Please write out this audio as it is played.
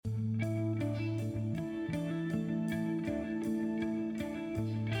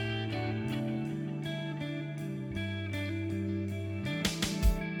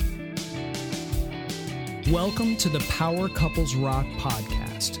Welcome to the Power Couples Rock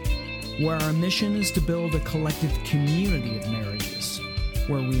podcast, where our mission is to build a collective community of marriages,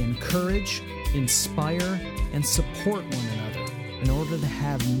 where we encourage, inspire, and support one another in order to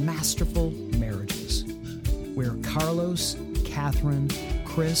have masterful marriages. We're Carlos, Catherine,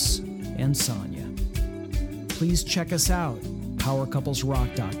 Chris, and Sonia. Please check us out,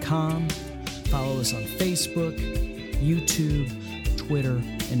 powercouplesrock.com. Follow us on Facebook, YouTube, Twitter,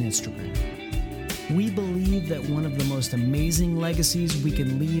 and Instagram. We believe that one of the most amazing legacies we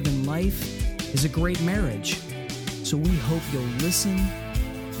can leave in life is a great marriage. So we hope you'll listen,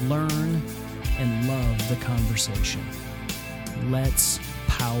 learn, and love the conversation. Let's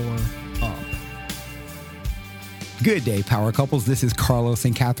power up. Good day, Power Couples. This is Carlos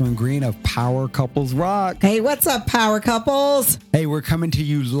and Catherine Green of Power Couples Rock. Hey, what's up, Power Couples? Hey, we're coming to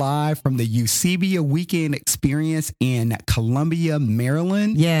you live from the Eusebia Weekend Experience in Columbia,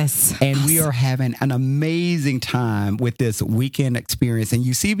 Maryland. Yes. And we are having an amazing time with this weekend experience. And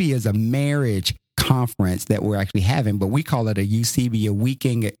Eusebia is a marriage conference that we're actually having, but we call it a Eusebia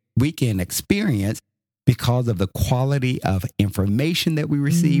Weekend Experience because of the quality of information that we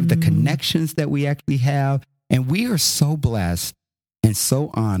receive, the connections that we actually have. And we are so blessed and so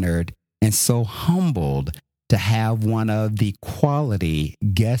honored and so humbled to have one of the quality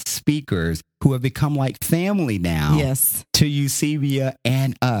guest speakers who have become like family now to Eusebia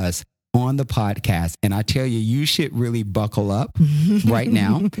and us on the podcast. And I tell you, you should really buckle up right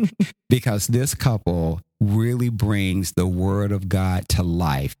now because this couple really brings the Word of God to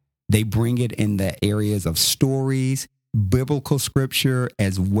life. They bring it in the areas of stories, biblical scripture,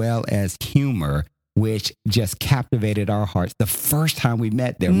 as well as humor, which just captivated our hearts the first time we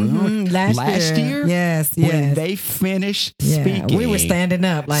met them. Last year? Yes. When they finished speaking. We were standing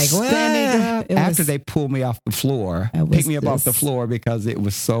up like, what? Standing up after they pulled me off the floor, picked me up off the floor because it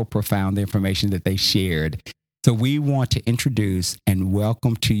was so profound, the information that they shared. So we want to introduce and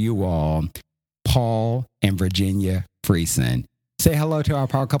welcome to you all Paul and Virginia Friesen. Say hello to our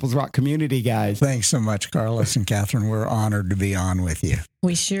Power Couples Rock community, guys. Thanks so much, Carlos and Catherine. We're honored to be on with you.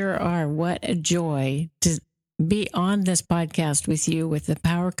 We sure are. What a joy to be on this podcast with you, with the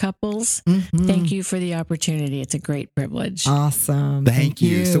Power Couples. Thank you for the opportunity. It's a great privilege. Awesome. Thank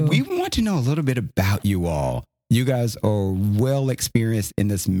you. So we want to know a little bit about you all. You guys are well experienced in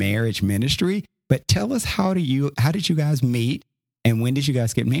this marriage ministry, but tell us how did you guys meet and when did you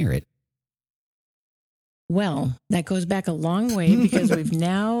guys get married? Well, that goes back a long way because we've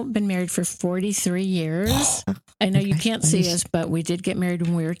now been married for 43 years. I know you can't see us, but we did get married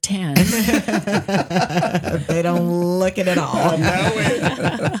when we were 10. They don't look it at all.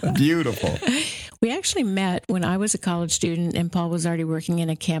 Beautiful. We actually met when I was a college student and Paul was already working in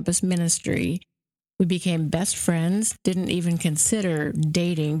a campus ministry. We became best friends, didn't even consider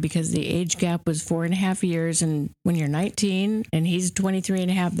dating because the age gap was 4.5 years. And when you're 19 and he's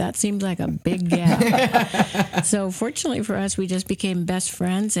 23.5, that seems like a big gap. So fortunately for us, we just became best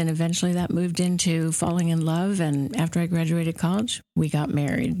friends. And eventually that moved into falling in love. And after I graduated college, we got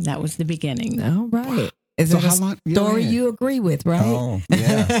married. That was the beginning. All right. Is it a story you agree with, right? Oh,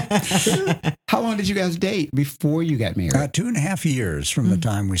 yeah. How long did you guys date before you got married? 2.5 years from the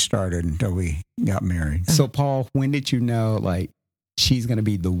time we started until we got married. So, Paul, when did you know, she's going to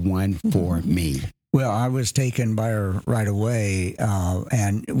be the one for me? Well, I was taken by her right away,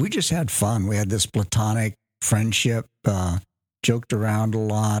 and we just had fun. We had this platonic friendship, joked around a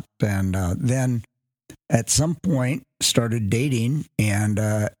lot, and then at some point started dating, and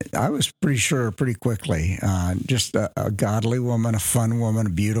I was pretty sure pretty quickly, just a godly woman, a fun woman, a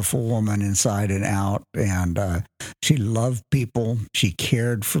beautiful woman inside and out, and she loved people. She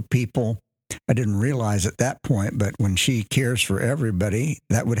cared for people. I didn't realize at that point, but when she cares for everybody,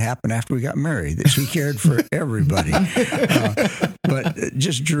 that would happen after we got married, that she cared for everybody. But it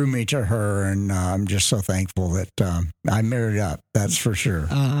just drew me to her, and I'm just so thankful that I married up, that's for sure.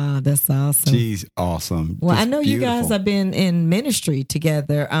 That's awesome. She's awesome. Well, just I know beautiful. You guys have been in ministry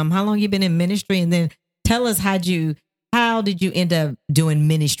together. How long you been in ministry? And then tell us how did you end up doing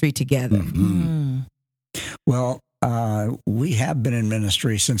ministry together? Well, we have been in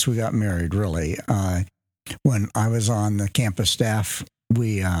ministry since we got married, really. When I was on the campus staff,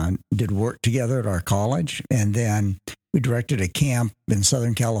 we did work together at our college, and then we directed a camp in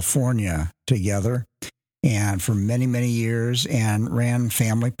Southern California together, and for many, many years, and ran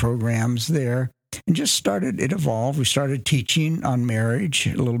family programs there, and just it evolved. We started teaching on marriage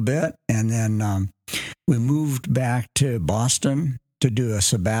a little bit, and then we moved back to Boston to do a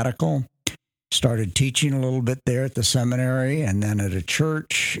sabbatical. Started teaching a little bit there at the seminary and then at a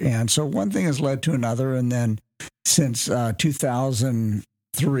church. And so one thing has led to another. And then since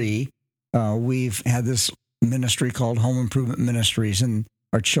 2003, we've had this ministry called Home Improvement Ministries, and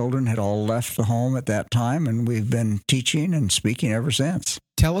our children had all left the home at that time, and we've been teaching and speaking ever since.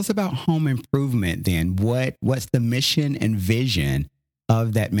 Tell us about Home Improvement then. What's the mission and vision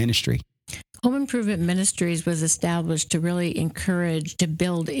of that ministry? Home Improvement Ministries was established to really encourage, to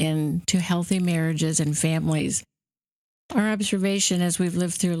build into healthy marriages and families. Our observation as we've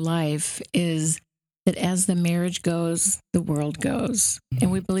lived through life is that as the marriage goes, the world goes.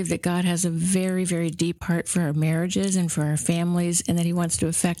 And we believe that God has a very, very deep heart for our marriages and for our families, and that he wants to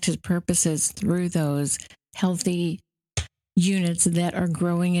effect his purposes through those healthy units that are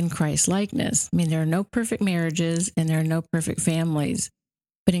growing in Christ likeness. I mean, there are no perfect marriages and there are no perfect families,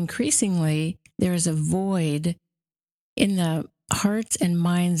 but increasingly there is a void in the hearts and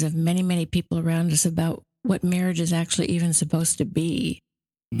minds of many, many people around us about what marriage is actually even supposed to be.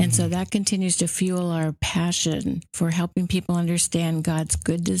 And so that continues to fuel our passion for helping people understand God's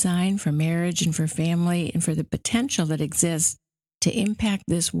good design for marriage and for family and for the potential that exists to impact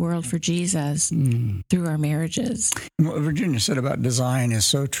this world for Jesus through our marriages. And what Virginia said about design is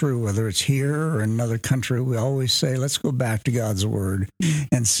so true. Whether it's here or in another country, we always say, let's go back to God's word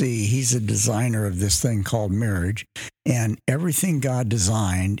and see he's a designer of this thing called marriage. And everything God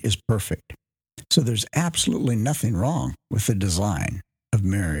designed is perfect. So there's absolutely nothing wrong with the design of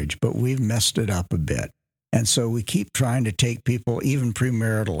marriage, but we've messed it up a bit. And so we keep trying to take people, even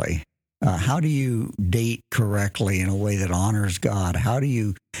premaritally. How do you date correctly in a way that honors God? How do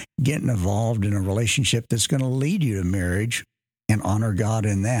you get involved in a relationship that's going to lead you to marriage and honor God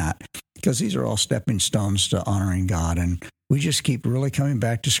in that? Because these are all stepping stones to honoring God. And we just keep really coming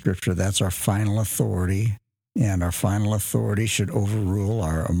back to Scripture. That's our final authority. And our final authority should overrule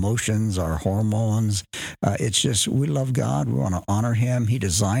our emotions, our hormones. It's just, we love God. We want to honor him. He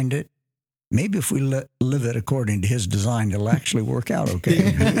designed it. Maybe if we live it according to his design, it'll actually work out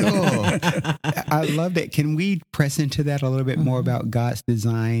okay. Oh, I love that. Can we press into that a little bit more about God's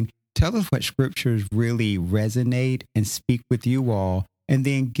design? Tell us what scriptures really resonate and speak with you all, and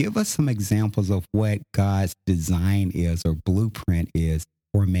then give us some examples of what God's design is or blueprint is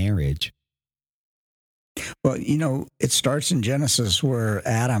for marriage. Well, it starts in Genesis where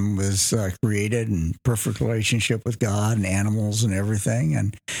Adam was created in perfect relationship with God and animals and everything.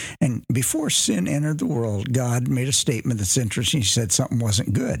 And before sin entered the world, God made a statement that's interesting. He said something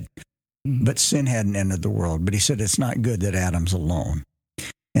wasn't good, but sin hadn't entered the world. But he said it's not good that Adam's alone.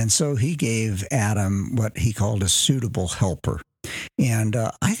 And so he gave Adam what he called a suitable helper. And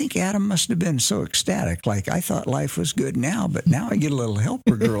I think Adam must have been so ecstatic. Like, I thought life was good now, but now I get a little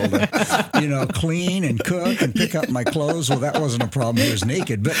helper girl to, clean and cook and pick up my clothes. Well, that wasn't a problem. He was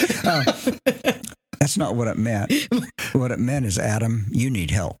naked. But that's not what it meant. What it meant is, Adam, you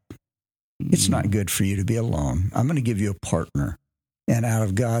need help. It's not good for you to be alone. I'm going to give you a partner. And out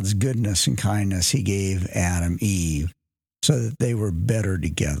of God's goodness and kindness, he gave Adam Eve so that they were better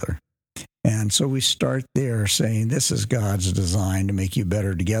together. And so we start there saying this is God's design to make you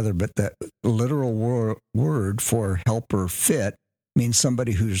better together. But the literal word for helper fit means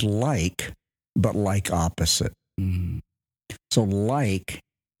somebody who's like, but like opposite. So like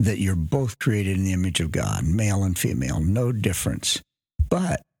that you're both created in the image of God, male and female, no difference,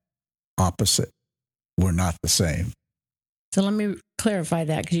 but opposite. We're not the same. So let me clarify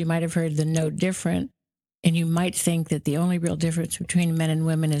that, because you might have heard the no different. And you might think that the only real difference between men and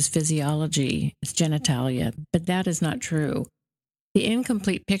women is physiology, it's genitalia, but that is not true. The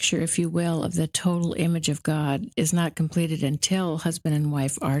incomplete picture, if you will, of the total image of God is not completed until husband and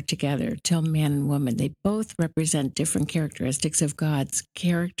wife are together, till man and woman. They both represent different characteristics of God's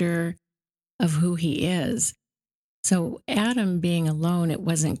character, of who he is. So Adam being alone, it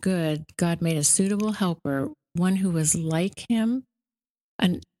wasn't good. God made a suitable helper, one who was like him,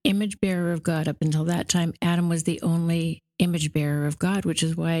 an image bearer of God. Up until that time, Adam was the only image bearer of God, which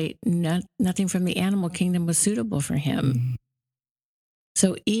is why nothing from the animal kingdom was suitable for him.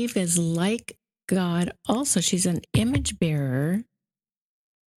 So Eve is like God also. She's an image bearer,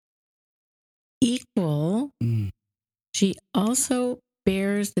 equal. She also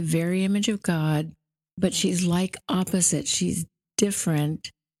bears the very image of God, but she's like opposite. She's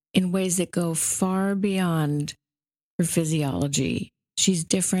different in ways that go far beyond her physiology. She's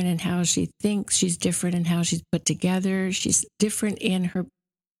different in how she thinks. She's different in how she's put together. She's different in her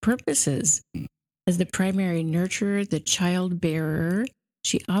purposes. As the primary nurturer, the child bearer,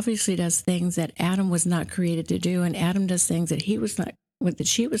 she obviously does things that Adam was not created to do, and Adam does things that she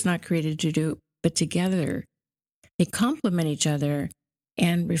was not created to do. But together, they complement each other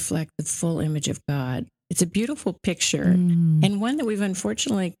and reflect the full image of God. It's a beautiful picture, and one that we've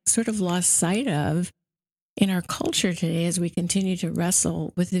unfortunately sort of lost sight of In our culture today, as we continue to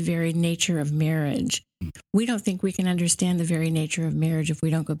wrestle with the very nature of marriage, we don't think we can understand the very nature of marriage if we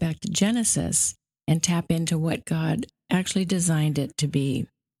don't go back to Genesis and tap into what God actually designed it to be.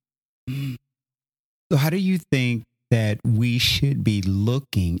 So how do you think that we should be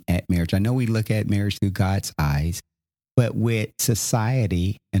looking at marriage? I know we look at marriage through God's eyes, but with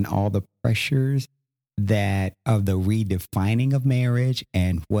society and all the pressures that of the redefining of marriage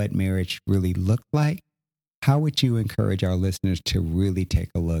and what marriage really looked like, how would you encourage our listeners to really take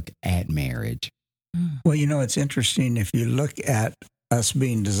a look at marriage? Well, it's interesting. If you look at us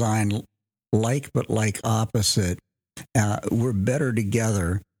being designed like but like opposite, we're better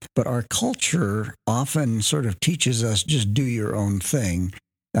together. But our culture often sort of teaches us just do your own thing.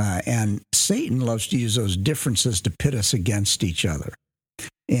 And Satan loves to use those differences to pit us against each other.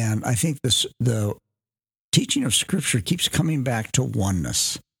 And I think the teaching of Scripture keeps coming back to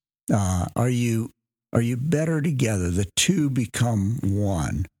oneness. Are you better together? The two become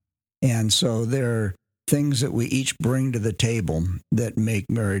one. And so there are things that we each bring to the table that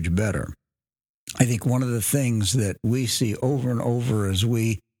make marriage better. I think one of the things that we see over and over as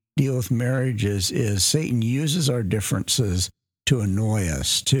we deal with marriages is Satan uses our differences to annoy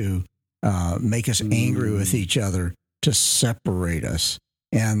us, to make us angry with each other, to separate us.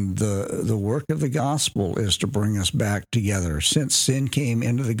 And the work of the gospel is to bring us back together. Since sin came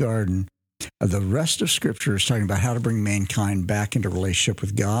into the garden, the rest of Scripture is talking about how to bring mankind back into relationship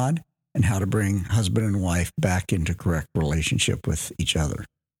with God and how to bring husband and wife back into correct relationship with each other.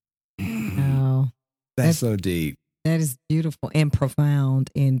 Oh, That's so deep. that is beautiful and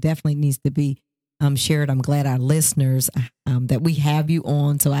profound, and definitely needs to be shared. I'm glad our listeners that we have you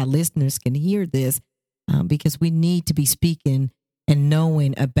on, so our listeners can hear this, because we need to be speaking and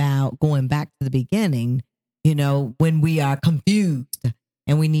knowing about going back to the beginning. When we are confused,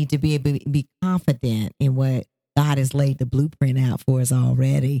 and we need to be able to be confident in what God has laid the blueprint out for us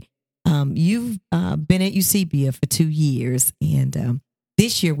already. You've been at Eusebia for 2 years, and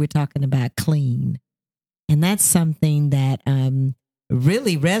this year we're talking about clean. And that's something that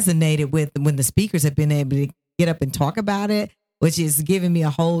really resonated with when the speakers have been able to get up and talk about it, which is giving me a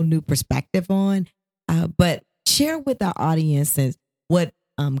whole new perspective on. But share with our audiences what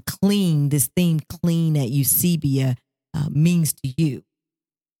clean, this theme clean at Eusebia means to you.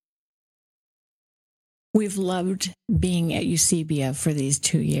 We've loved being at Eusebia for these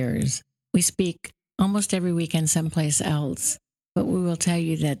 2 years. We speak almost every weekend someplace else, but we will tell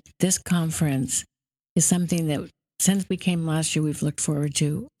you that this conference is something that since we came last year, we've looked forward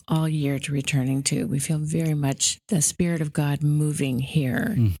to all year to returning to. We feel very much the Spirit of God moving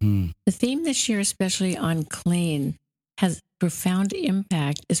here. Mm-hmm. The theme this year, especially on clean, has profound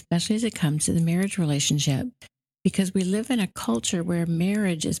impact, especially as it comes to the marriage relationship, because we live in a culture where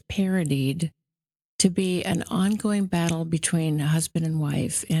marriage is parodied to be an ongoing battle between husband and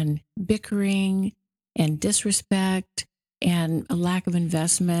wife, and bickering and disrespect and a lack of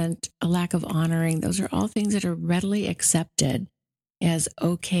investment, a lack of honoring. Those are all things that are readily accepted as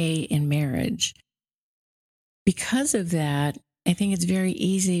okay in marriage. Because of that, I think it's very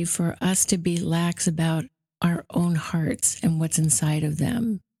easy for us to be lax about our own hearts and what's inside of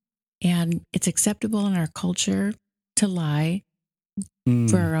them. And it's acceptable in our culture to lie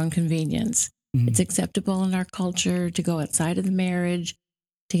for our own convenience. It's acceptable in our culture to go outside of the marriage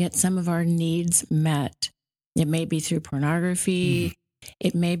to get some of our needs met. It may be through pornography.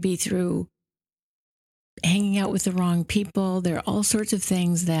 It may be through hanging out with the wrong people. There are all sorts of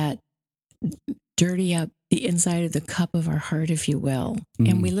things that dirty up the inside of the cup of our heart, if you will.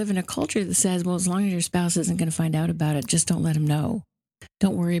 And we live in a culture that says, well, as long as your spouse isn't going to find out about it, just don't let him know.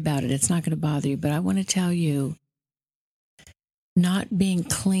 Don't worry about it. It's not going to bother you. But I want to tell you, not being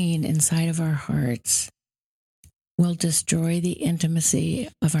clean inside of our hearts will destroy the intimacy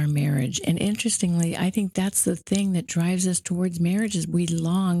of our marriage. And interestingly, I think that's the thing that drives us towards marriage, is we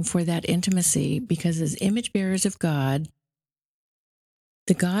long for that intimacy, because as image bearers of God,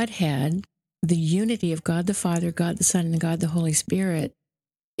 the Godhead, the unity of God the Father, God the Son, and God the Holy Spirit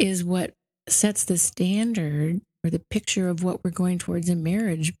is what sets the standard or the picture of what we're going towards in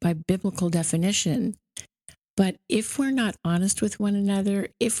marriage by biblical definition. But if we're not honest with one another,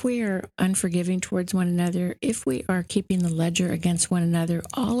 if we are unforgiving towards one another, if we are keeping the ledger against one another,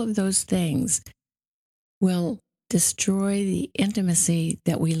 all of those things will destroy the intimacy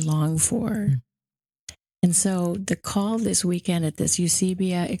that we long for. And so the call this weekend at this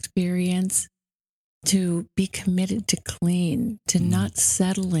Eusebia experience to be committed to clean, to not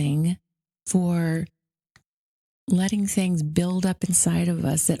settling for letting things build up inside of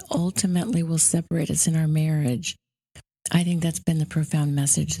us that ultimately will separate us in our marriage. I think that's been the profound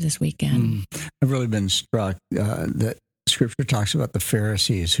message this weekend. I've really been struck that Scripture talks about the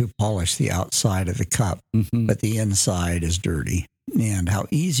Pharisees who polish the outside of the cup, but the inside is dirty, and how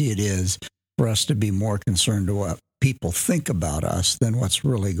easy it is for us to be more concerned to what people think about us than what's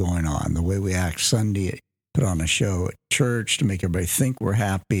really going on. The way we act Sunday, put on a show at church to make everybody think we're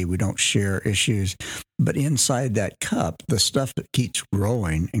happy. We don't share issues. But inside that cup, the stuff that keeps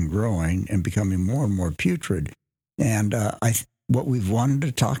growing and becoming more and more putrid. And what we've wanted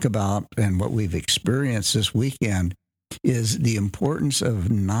to talk about and what we've experienced this weekend is the importance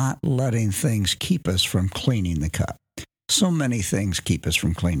of not letting things keep us from cleaning the cup. So many things keep us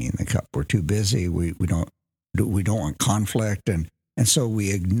from cleaning the cup. We're too busy. We don't want conflict, and so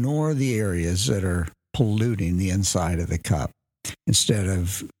we ignore the areas that are polluting the inside of the cup instead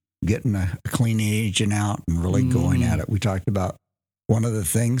of getting a cleaning agent out and really going at it. We talked about one of the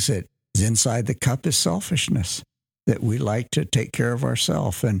things that is inside the cup is selfishness, that we like to take care of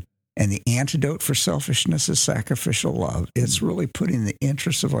ourselves, and the antidote for selfishness is sacrificial love. It's really putting the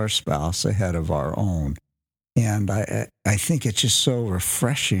interests of our spouse ahead of our own. And I think it's just so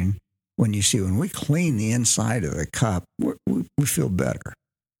refreshing when you see, when we clean the inside of the cup, we feel better.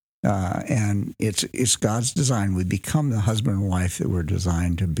 And it's God's design. We become the husband and wife that we're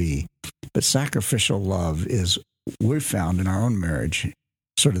designed to be. But sacrificial love is, we're found in our own marriage,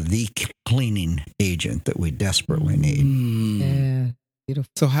 sort of the cleaning agent that we desperately need. Yeah,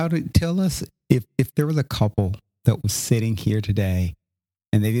 beautiful. So tell us if there was a couple that was sitting here today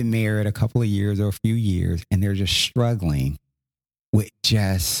and they've been married a couple of years or a few years and they're just struggling with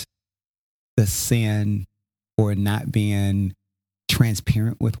just the sin or not being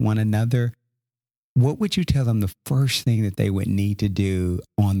transparent with one another, what would you tell them the first thing that they would need to do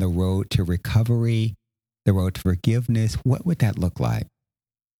on the road to recovery, the road to forgiveness? What would that look like?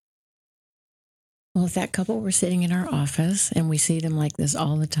 Well, if that couple were sitting in our office and we see them like this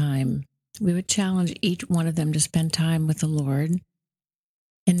all the time, we would challenge each one of them to spend time with the Lord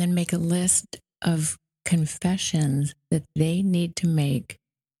and then make a list of confessions that they need to make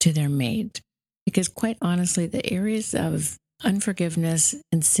to their mate. Because quite honestly, the areas of unforgiveness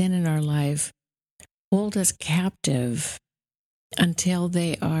and sin in our life hold us captive until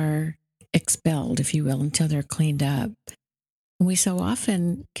they are expelled, if you will, until they're cleaned up. And we so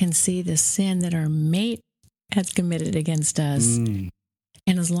often can see the sin that our mate has committed against us. And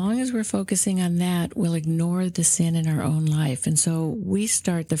as long as we're focusing on that, we'll ignore the sin in our own life. And so we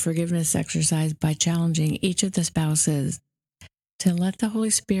start the forgiveness exercise by challenging each of the spouses to let the Holy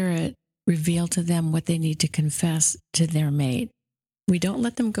Spirit reveal to them what they need to confess to their mate. We don't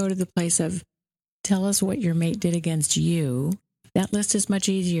let them go to the place of, tell us what your mate did against you. That list is much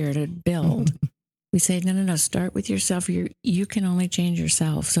easier to build. We say, no, start with yourself. You can only change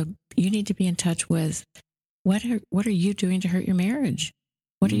yourself. So you need to be in touch with, what are you doing to hurt your marriage?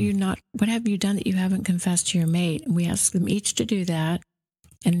 What have you done that you haven't confessed to your mate? And we ask them each to do that,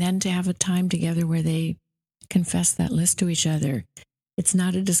 and then to have a time together where they confess that list to each other. It's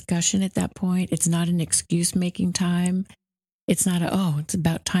not a discussion at that point. It's not an excuse-making time. It's not it's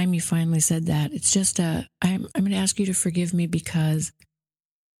about time you finally said that. It's just I'm going to ask you to forgive me because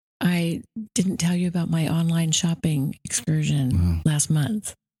I didn't tell you about my online shopping excursion last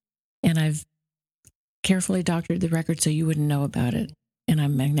month. And I've carefully doctored the record so you wouldn't know about it. And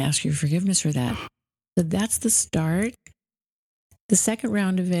I'm going to ask your forgiveness for that. So that's the start. The second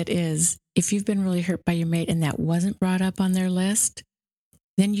round of it is, if you've been really hurt by your mate and that wasn't brought up on their list,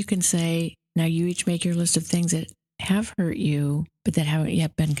 then you can say, now you each make your list of things that have hurt you, but that haven't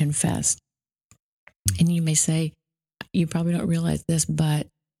yet been confessed. And you may say, you probably don't realize this, but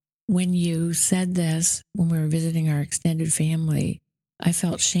when you said this, when we were visiting our extended family, I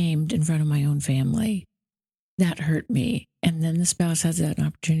felt shamed in front of my own family. That hurt me. And then the spouse has an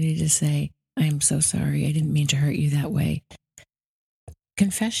opportunity to say, I am so sorry. I didn't mean to hurt you that way.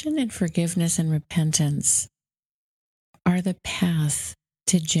 Confession and forgiveness and repentance are the path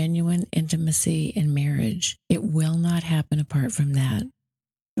to genuine intimacy in marriage. It will not happen apart from that.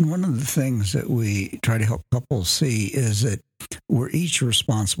 And one of the things that we try to help couples see is that we're each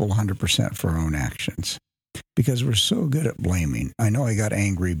responsible 100% for our own actions, because we're so good at blaming. I know I got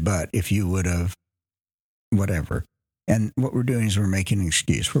angry, but if you would have, whatever. And what we're doing is we're making an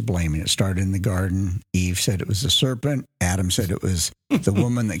excuse. We're blaming. It started in the garden. Eve said it was the serpent. Adam said it was the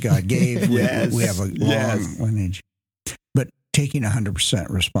woman that God gave. Yes. We have a long lineage. But taking 100%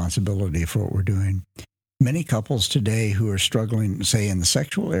 responsibility for what we're doing. Many couples today who are struggling, say, in the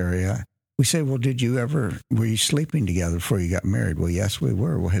sexual area, we say, well, were you sleeping together before you got married? Well, yes, we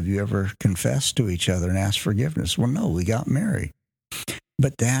were. Well, have you ever confessed to each other and asked forgiveness? Well, no, we got married.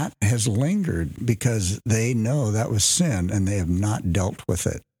 But that has lingered because they know that was sin and they have not dealt with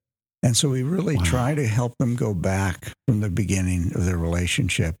it. And so we really try to help them go back from the beginning of their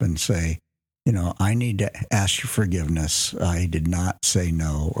relationship and say, I need to ask your forgiveness. I did not say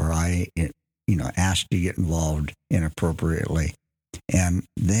no, or I, asked you to get involved inappropriately. And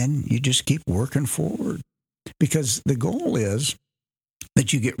then you just keep working forward, because the goal is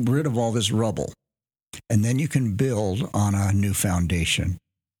that you get rid of all this rubble, and then you can build on a new foundation.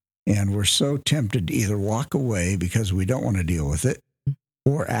 And we're so tempted to either walk away because we don't want to deal with it,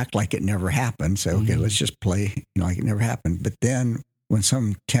 or act like it never happened. Say, okay, let's just play, like it never happened. But then when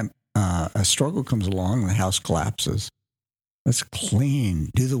a struggle comes along, the house collapses. Let's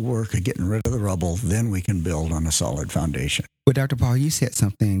do the work of getting rid of the rubble. Then we can build on a solid foundation. Well, Dr. Paul, you said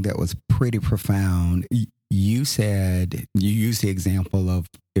something that was pretty profound. You said, you used the example of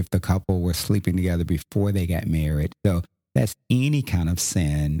if the couple were sleeping together before they got married. So that's any kind of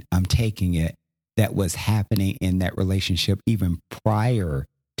sin, I'm taking it, that was happening in that relationship even prior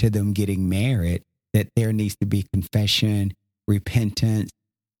to them getting married, that there needs to be confession, repentance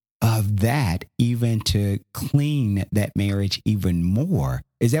of that, even to clean that marriage even more.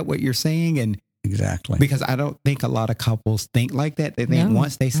 Is that what you're saying? And exactly, because I don't think a lot of couples think like that. They think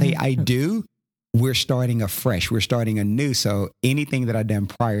once they say, I do, we're starting afresh. We're starting anew. So anything that I've done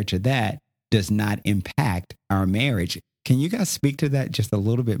prior to that does not impact our marriage. Can you guys speak to that just a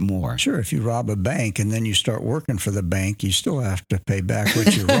little bit more? Sure. If you rob a bank and then you start working for the bank, you still have to pay back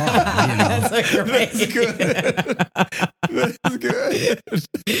what you robbed. That's good. That's good.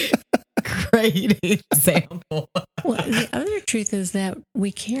 Great example. Well, the other truth is that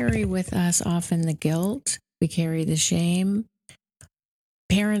we carry with us often the guilt. We carry the shame.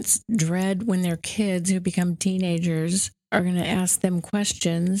 Parents dread when their kids who become teenagers are going to ask them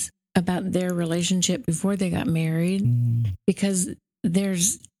questions about their relationship before they got married, because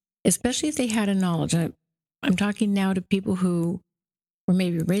especially if they had a knowledge. I'm talking now to people who were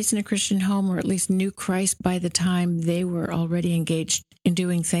maybe raised in a Christian home, or at least knew Christ by the time they were already engaged in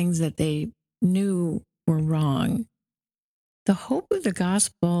doing things that they knew were wrong. The hope of the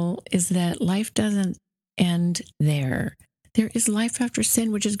gospel is that life doesn't end there. There is life after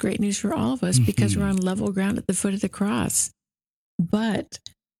sin, which is great news for all of us because we're on level ground at the foot of the cross. But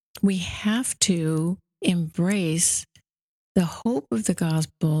we have to embrace the hope of the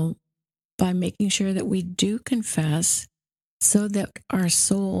gospel by making sure that we do confess, so that our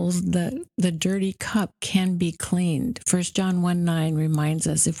souls, the dirty cup, can be cleaned. 1 John 1:9 reminds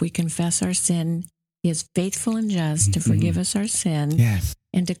us, if we confess our sin, he is faithful and just to forgive us our sin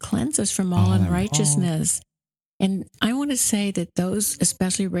and to cleanse us from all unrighteousness. And I want to say that those,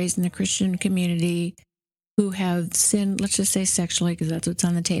 especially raised in the Christian community, who have sinned, let's just say sexually, because that's what's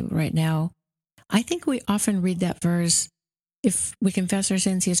on the table right now, I think we often read that verse, if we confess our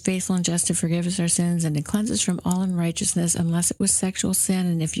sins, he is faithful and just to forgive us our sins and to cleanse us from all unrighteousness, unless it was sexual sin.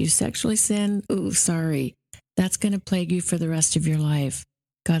 And if you sexually sin, sorry, that's going to plague you for the rest of your life.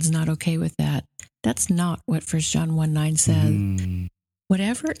 God's not okay with that. That's not what 1 John 1:9 says.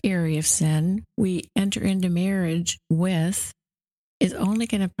 Whatever area of sin we enter into marriage with is only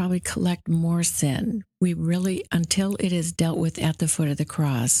going to probably collect more sin. Until it is dealt with at the foot of the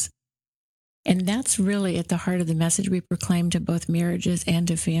cross. And that's really at the heart of the message we proclaim to both marriages and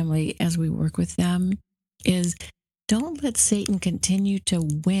to family as we work with them, is don't let Satan continue to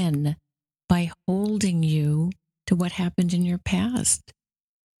win by holding you to what happened in your past.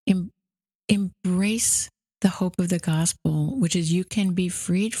 Embrace the hope of the gospel, which is you can be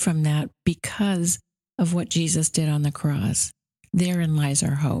freed from that because of what Jesus did on the cross. Therein lies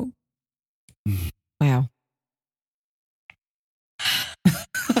our hope. Wow.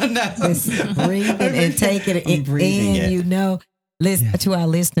 Just breathe it and take it in. Listen to our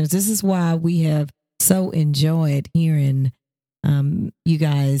listeners. This is why we have so enjoyed hearing you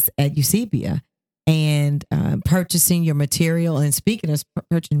guys at Eusebia and purchasing your material. And speaking of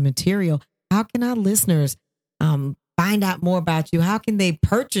purchasing material, how can our listeners find out more about you? How can they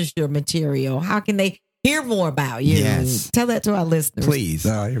purchase your material? How can they hear more about you? Yes. Tell that to our listeners. Please.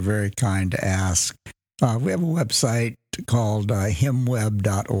 You're very kind to ask. We have a website called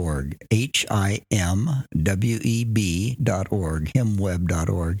himweb.org, HIMWEB.org,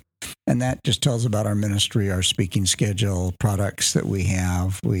 himweb.org. And that just tells about our ministry, our speaking schedule, products that we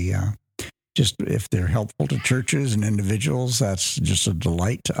have. We if they're helpful to churches and individuals, that's just a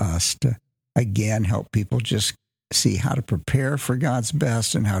delight to us to, again, help people just see how to prepare for God's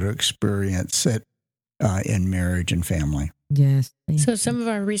best and how to experience it in marriage and family. Yes. So some of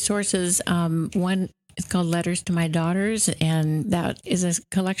our resources, one is called Letters to My Daughters, and that is a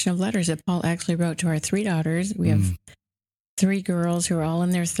collection of letters that Paul actually wrote to our 3 daughters. We have 3 girls who are all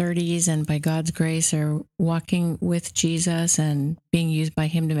in their 30s and by God's grace are walking with Jesus and being used by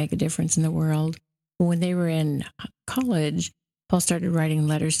him to make a difference in the world. When they were in college, Paul started writing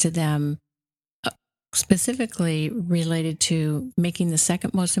letters to them specifically related to making the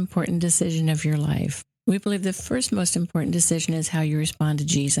second most important decision of your life. We believe the first most important decision is how you respond to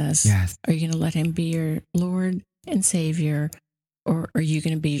Jesus. Yes. Are you going to let him be your Lord and Savior, or are you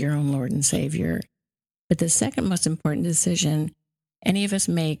going to be your own Lord and Savior? But the second most important decision any of us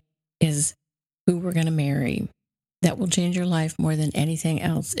make is who we're going to marry. That will change your life more than anything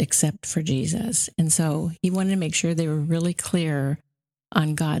else except for Jesus. And so he wanted to make sure they were really clear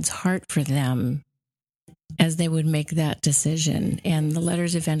on God's heart for them as they would make that decision. And the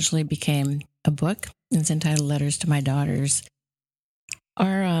letters eventually became a book. It's entitled Letters to My Daughters.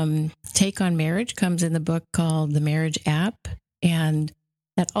 Our take on marriage comes in the book called The Marriage App. And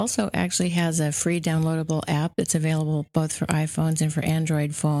that also actually has a free downloadable app that's available both for iPhones and for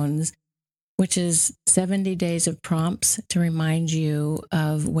Android phones, which is 70 days of prompts to remind you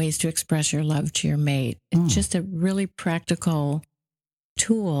of ways to express your love to your mate. It's just a really practical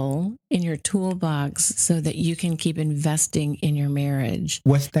tool in your toolbox so that you can keep investing in your marriage.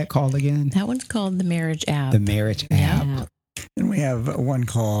 What's that called again? That one's called the Marriage App. The Marriage App. Yeah. And we have one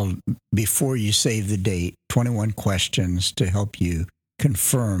called Before You Save the Date, 21 questions to help you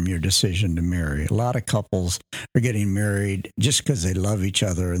confirm your decision to marry. A lot of couples are getting married just because they love each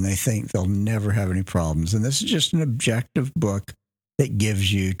other and they think they'll never have any problems. And this is just an objective book that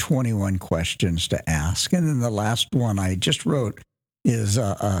gives you 21 questions to ask. And then the last one I just wrote is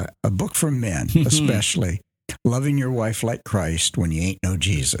a book for men, especially. Loving Your Wife Like Christ When You Ain't No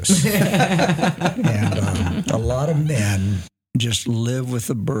Jesus. And a lot of men just live with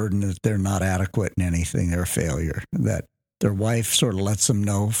the burden that they're not adequate in anything. They're a failure. That their wife sort of lets them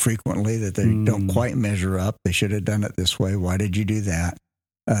know frequently that they don't quite measure up. They should have done it this way. Why did you do that?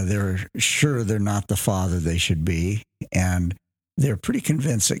 They're sure they're not the father they should be. And they're pretty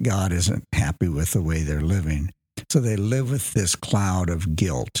convinced that God isn't happy with the way they're living. So they live with this cloud of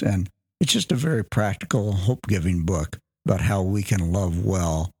guilt. And it's just a very practical, hope-giving book about how we can love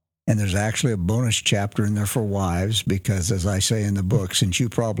well. And there's actually a bonus chapter in there for wives because, as I say in the book, since you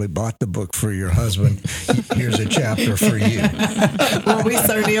probably bought the book for your husband, here's a chapter for you. Well, we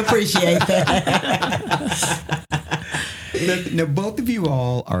certainly appreciate that. Now, both of you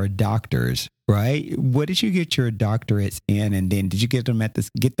all are doctors, right? What did you get your doctorates in, and then did you get them at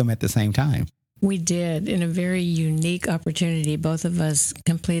the same time? We did, in a very unique opportunity. Both of us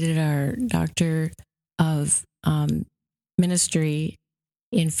completed our Doctor of Ministry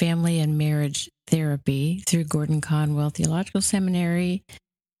in Family and Marriage Therapy through Gordon Conwell Theological Seminary.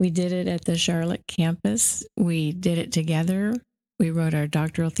 We did it at the Charlotte campus. We did it together. We wrote our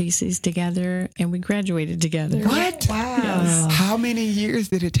doctoral theses together, and we graduated together. What? Wow. Yes. How many years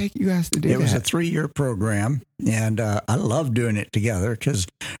did it take you guys to do that? It was a 3-year program, and I love doing it together because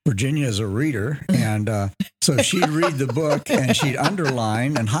Virginia is a reader, and so she'd read the book, and she'd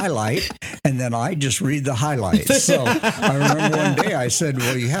underline and highlight, and then I just read the highlights. So I remember one day I said,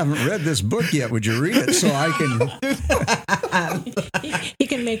 well, you haven't read this book yet. Would you read it so I can... He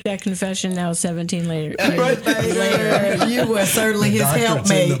can make that confession now 17 later. Later, you were certainly his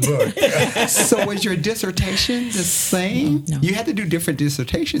doctorate's in helpmate. the book. So was your dissertation the same? No. You had to do different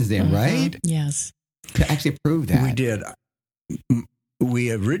dissertations then, right? Yes. To actually prove that. We did.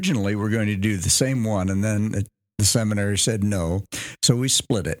 We originally were going to do the same one, and then the seminary said no. So we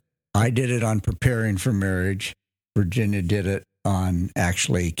split it. I did it on preparing for marriage. Virginia did it on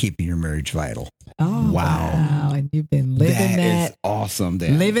actually keeping your marriage vital. Oh, Wow. And you've been living That that is awesome.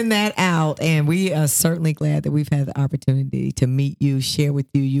 Then. living that out. And we are certainly glad that we've had the opportunity to meet you, share with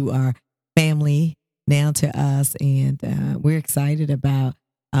you. You are family now to us. And we're excited about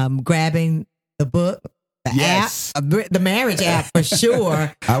grabbing the book, the Yes. app, the marriage app for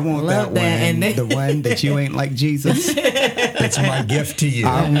sure. I want that Love one. that. And then- The one that you ain't like Jesus. It's my gift to you.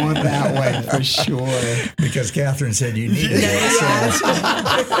 I want that one for sure. Because Catherine said you needed it.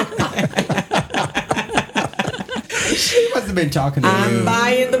 She must have been talking to I'm you.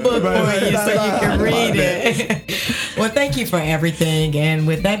 buying the book for you so you can I read love it. Well, thank you for everything. And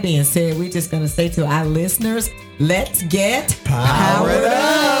with that being said, we're just going to say to our listeners, let's get powered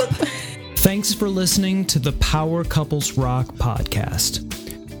up. Thanks for listening to the Power Couples Rock podcast.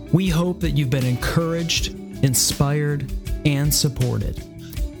 We hope that you've been encouraged, inspired, and supported.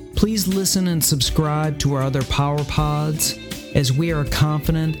 Please listen and subscribe to our other Power Pods, as we are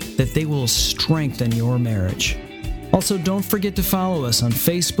confident that they will strengthen your marriage. Also, don't forget to follow us on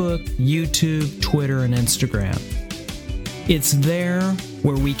Facebook, YouTube, Twitter, and Instagram. It's there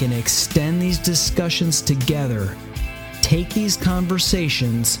where we can extend these discussions together, take these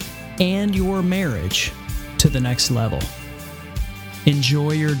conversations and your marriage to the next level.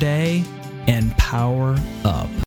 Enjoy your day and power up.